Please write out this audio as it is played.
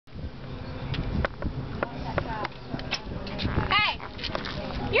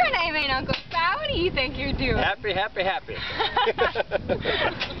you think you're doing? Happy, happy, happy.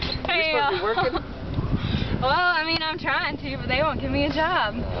 Hey, You're supposed to be working? Well, I mean, I'm trying to, but they won't give me a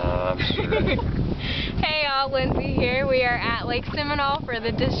job. I'm sure. Hey y'all, Lindsay here. We are at Lake Seminole for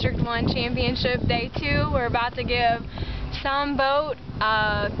the District 1 Championship Day 2. We're about to give some boat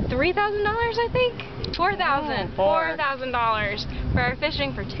 $3,000, I think? $4,000 for our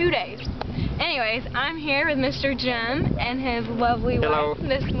fishing for 2 days. Anyways, I'm here with Mr. Jim and his lovely wife,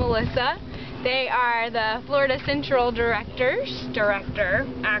 Miss Melissa. They are the Florida Central Director,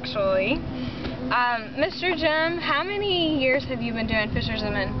 actually. Mr. Jim, how many years have you been doing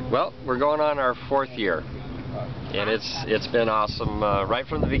Fisherman's? Well, we're going on our 4th year, and it's been awesome right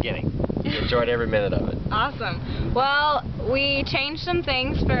from the beginning. Enjoyed every minute of it. Awesome. Well, we changed some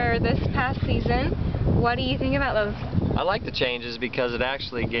things for this past season. What do you think about those? I like the changes because it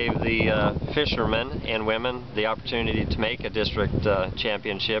actually gave the fishermen and women the opportunity to make a district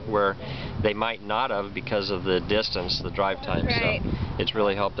championship where they might not have because of the distance, the drive time. Right. So it's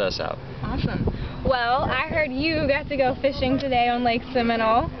really helped us out. Awesome. Well, I heard you got to go fishing today on Lake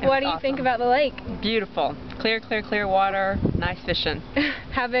Seminole. What do you think about the lake? Beautiful. Clear, clear, clear water. Nice fishing.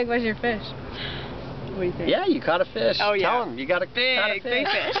 How big was your fish? What do you think? Yeah, you caught a fish. Oh, yeah. Tell them you got a Big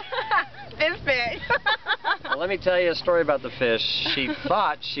fish. This big. Well, let me tell you a story about the fish. She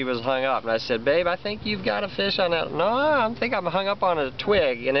thought she was hung up, and I said, "Babe, I think you've got a fish on that." "No, I think I'm hung up on a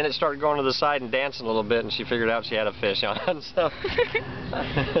twig." And then it started going to the side and dancing a little bit, and she figured out she had a fish on. So.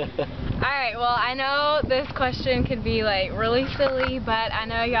 Alright, well, I know this question could be like really silly, but I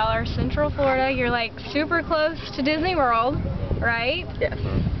know y'all are Central Florida. You're like super close to Disney World, right? Yes.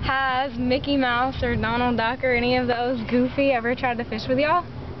 Has Mickey Mouse or Donald Duck or any of those Goofy ever tried to fish with y'all?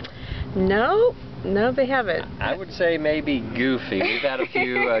 No, they haven't. I would say maybe Goofy. We've had a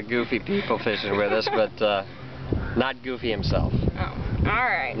few Goofy people fishing with us, but not Goofy himself. Oh,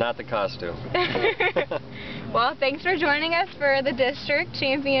 alright. Not the costume. Well, thanks for joining us for the District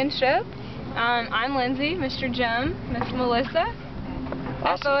Championship. I'm Lindsay, Mr. Jim, Miss Melissa.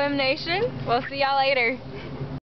 Awesome. FOM Nation. We'll see y'all later.